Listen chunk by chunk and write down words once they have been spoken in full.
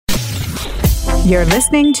You're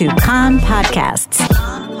listening to Kan Podcasts.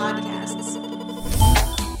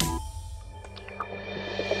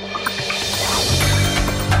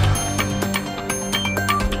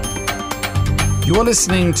 You are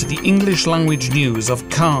listening to the English language news of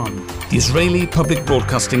Kan, the Israeli Public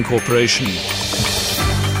Broadcasting Corporation.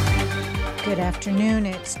 Good afternoon.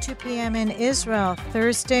 It's 2 p.m. in Israel,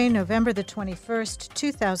 Thursday, November the 21st,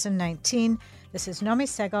 2019. This is Nomi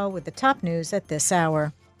Segal with the top news at this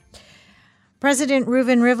hour. President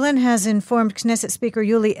Reuven Rivlin has informed Knesset Speaker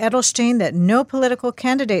Yuli Edelstein that no political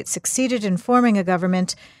candidate succeeded in forming a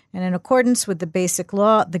government, and in accordance with the basic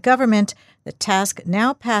law, the task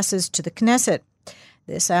now passes to the Knesset.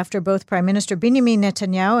 This after both Prime Minister Benjamin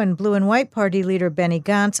Netanyahu and Blue and White Party leader Benny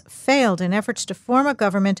Gantz failed in efforts to form a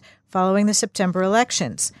government following the September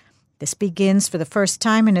elections. This begins, for the first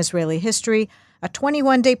time in Israeli history, a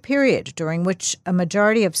 21-day period during which a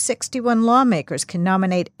majority of 61 lawmakers can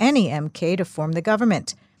nominate any MK to form the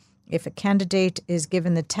government. If a candidate is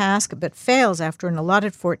given the task but fails after an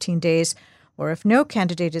allotted 14 days, or if no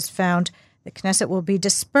candidate is found, the Knesset will be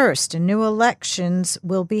dispersed and new elections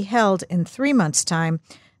will be held in 3 months' time,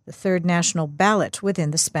 the third national ballot within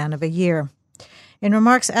the span of a year. In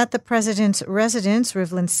remarks at the president's residence,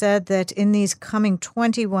 Rivlin said that in these coming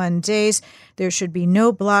 21 days, there should be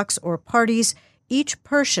no blocs or parties. Each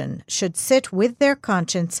person should sit with their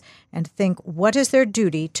conscience and think what is their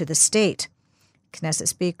duty to the state. Knesset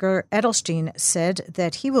Speaker Edelstein said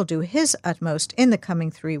that he will do his utmost in the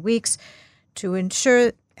coming 3 weeks to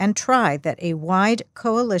ensure and try that a wide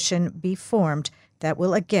coalition be formed that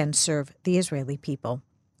will again serve the Israeli people.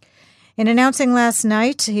 In announcing last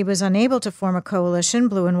night he was unable to form a coalition,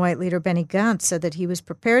 Blue and White leader Benny Gantz said that he was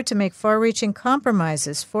prepared to make far-reaching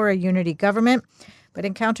compromises for a unity government, but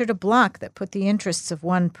encountered a bloc that put the interests of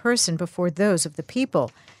one person before those of the people.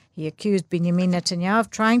 He accused Benjamin Netanyahu of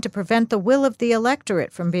trying to prevent the will of the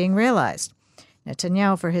electorate from being realized.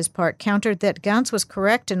 Netanyahu, for his part, countered that Gantz was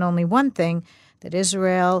correct in only one thing, that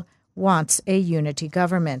Israel wants a unity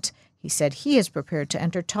government. He said he is prepared to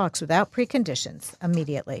enter talks without preconditions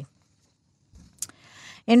immediately.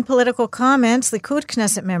 In political comments, Likud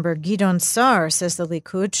Knesset member Gideon Sa'ar says the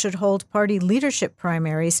Likud should hold party leadership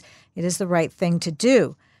primaries. It is the right thing to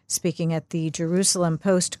do. Speaking at the Jerusalem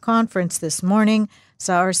Post conference this morning,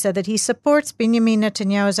 Sa'ar said that he supports Benjamin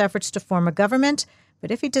Netanyahu's efforts to form a government,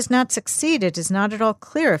 but if he does not succeed, it is not at all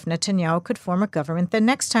clear if Netanyahu could form a government the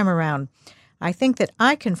next time around. I think that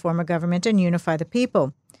I can form a government and unify the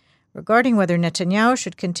people. Regarding whether Netanyahu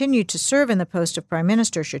should continue to serve in the post of prime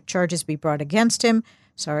minister should charges be brought against him,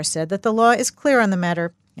 Sa'ar said that the law is clear on the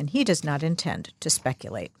matter and he does not intend to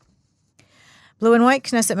speculate. Blue and White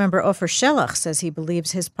Knesset member Ofer Shelach says he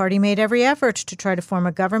believes his party made every effort to try to form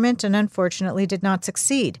a government and unfortunately did not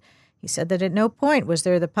succeed. He said that at no point was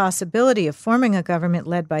there the possibility of forming a government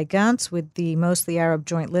led by Gantz with the mostly Arab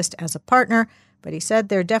Joint List as a partner, but he said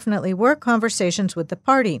there definitely were conversations with the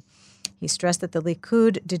party. He stressed that the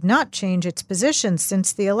Likud did not change its position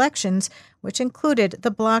since the elections, which included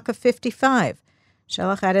the bloc of 55.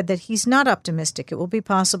 Shelach added that he's not optimistic it will be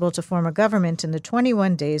possible to form a government in the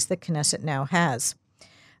 21 days the Knesset now has.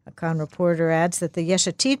 A Kan reporter adds that the Yesh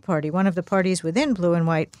Atid party, one of the parties within Blue and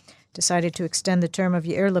White, decided to extend the term of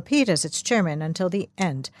Yair Lapid as its chairman until the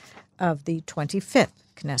end of the 25th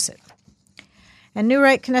Knesset. And New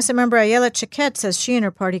Right Knesset member Ayelet Shaked says she and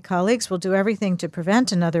her party colleagues will do everything to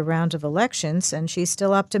prevent another round of elections, and she's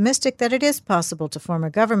still optimistic that it is possible to form a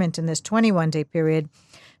government in this 21-day period.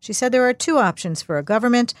 She said there are two options for a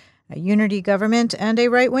government, a unity government and a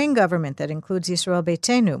right-wing government that includes Yisrael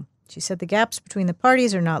Beitenu. She said the gaps between the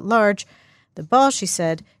parties are not large. The ball, she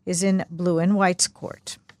said, is in Blue and White's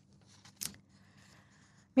court.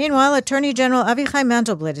 Meanwhile, Attorney General Avichai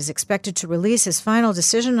Mandelblit is expected to release his final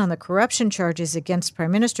decision on the corruption charges against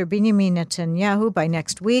Prime Minister Benjamin Netanyahu by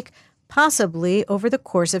next week, possibly over the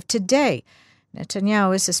course of today.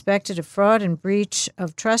 Netanyahu is suspected of fraud and breach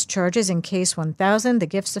of trust charges in Case 1000, the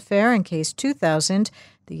Gifts Affair, and Case 2000,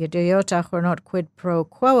 the Yedioth Ahronot quid pro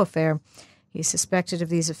quo affair. He's suspected of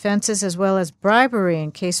these offenses as well as bribery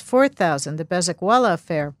in Case 4000, the Bezek Walla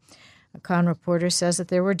affair. A Kan reporter says that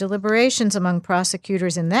there were deliberations among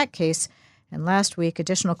prosecutors in that case, and last week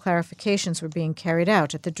additional clarifications were being carried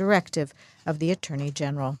out at the directive of the Attorney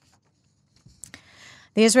General.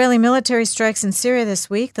 The Israeli military strikes in Syria this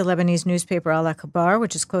week. The Lebanese newspaper Al Akhbar,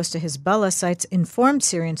 which is close to Hezbollah, cites informed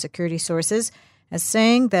Syrian security sources as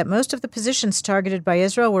saying that most of the positions targeted by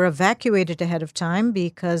Israel were evacuated ahead of time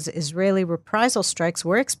because Israeli reprisal strikes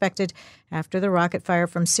were expected after the rocket fire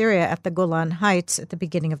from Syria at the Golan Heights at the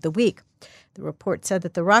beginning of the week. The report said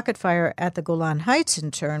that the rocket fire at the Golan Heights,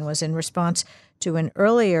 in turn, was in response to an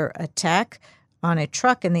earlier attack on a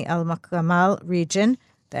truck in the Al-Makamal region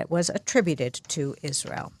that was attributed to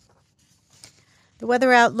Israel. The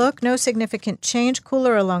weather outlook, no significant change.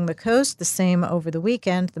 Cooler along the coast, the same over the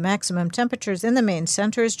weekend. The maximum temperatures in the main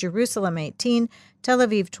centers, Jerusalem 18, Tel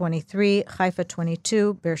Aviv 23, Haifa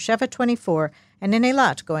 22, Beersheva 24, and in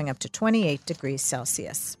Eilat going up to 28 degrees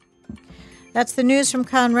Celsius. That's the news from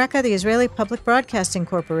Kan Reka, the Israeli Public Broadcasting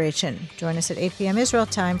Corporation. Join us at 8 p.m. Israel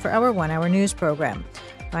time for our one-hour news program.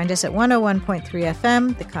 Find us at 101.3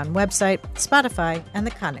 FM, the Kan website, Spotify, and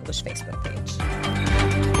the Kan English Facebook page.